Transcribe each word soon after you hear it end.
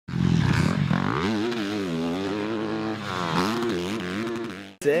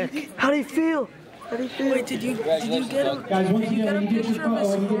Sick. How do you feel? How do you feel? Wait, did you get him? Guys, once Did you get a again, picture of his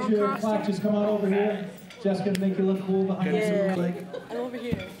when you get your costume? plaque, just come on over here. Jessica, make you look cool behind Yeah. you. I'm over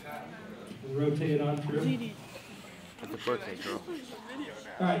here. Rotate it on through. It's a birthday girl.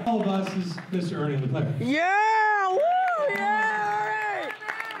 All right, all of us is Mr. Ernie LeClaire. Yeah! Woo! Yeah! All right!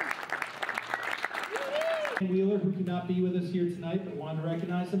 Dan Wheeler, who could not be with us here tonight, but wanted to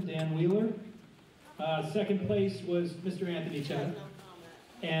recognize him, Dan Wheeler. Second place was Mr. Anthony Chett.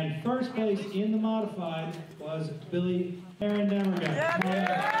 And first place in the modified was Billy Aaron Demergan.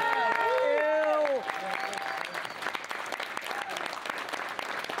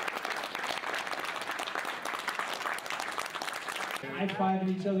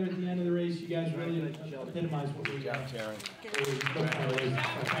 High-fiving each other at the end of the race. You guys really epitomize what we got. Thank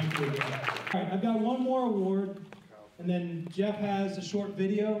you again. All right, I've got one more award, and then Jeff has a short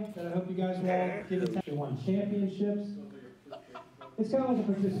video that I hope you guys will all give attention. They won championships. It's kind of like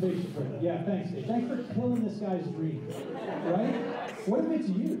a participation program. Yeah, thanks, Dave. Thanks for killing this guy's dream. Right? What if it's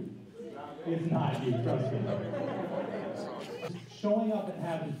you? It's not you, trust me. Showing up and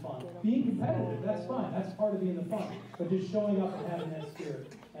having fun. Being competitive, that's fine. That's part of being the fun. But just showing up and having that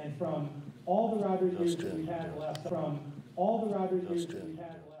spirit. And from all the rivalry years that we've had the last, from all the rivalry years that we've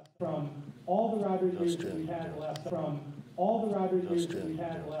had the last, from all the rivalry years that we've had the last, from all the rivalry years that we've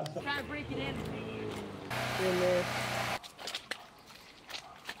had the last. Try to break it in.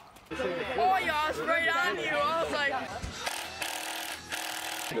 Oh, yeah, I was right on you. I was like...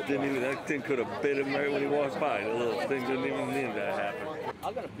 That thing could have bit him right when he walked by. The little thing didn't even need that to happen.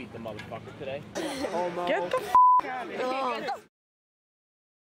 I'm gonna beat the motherfucker today. Get the f*** out of here.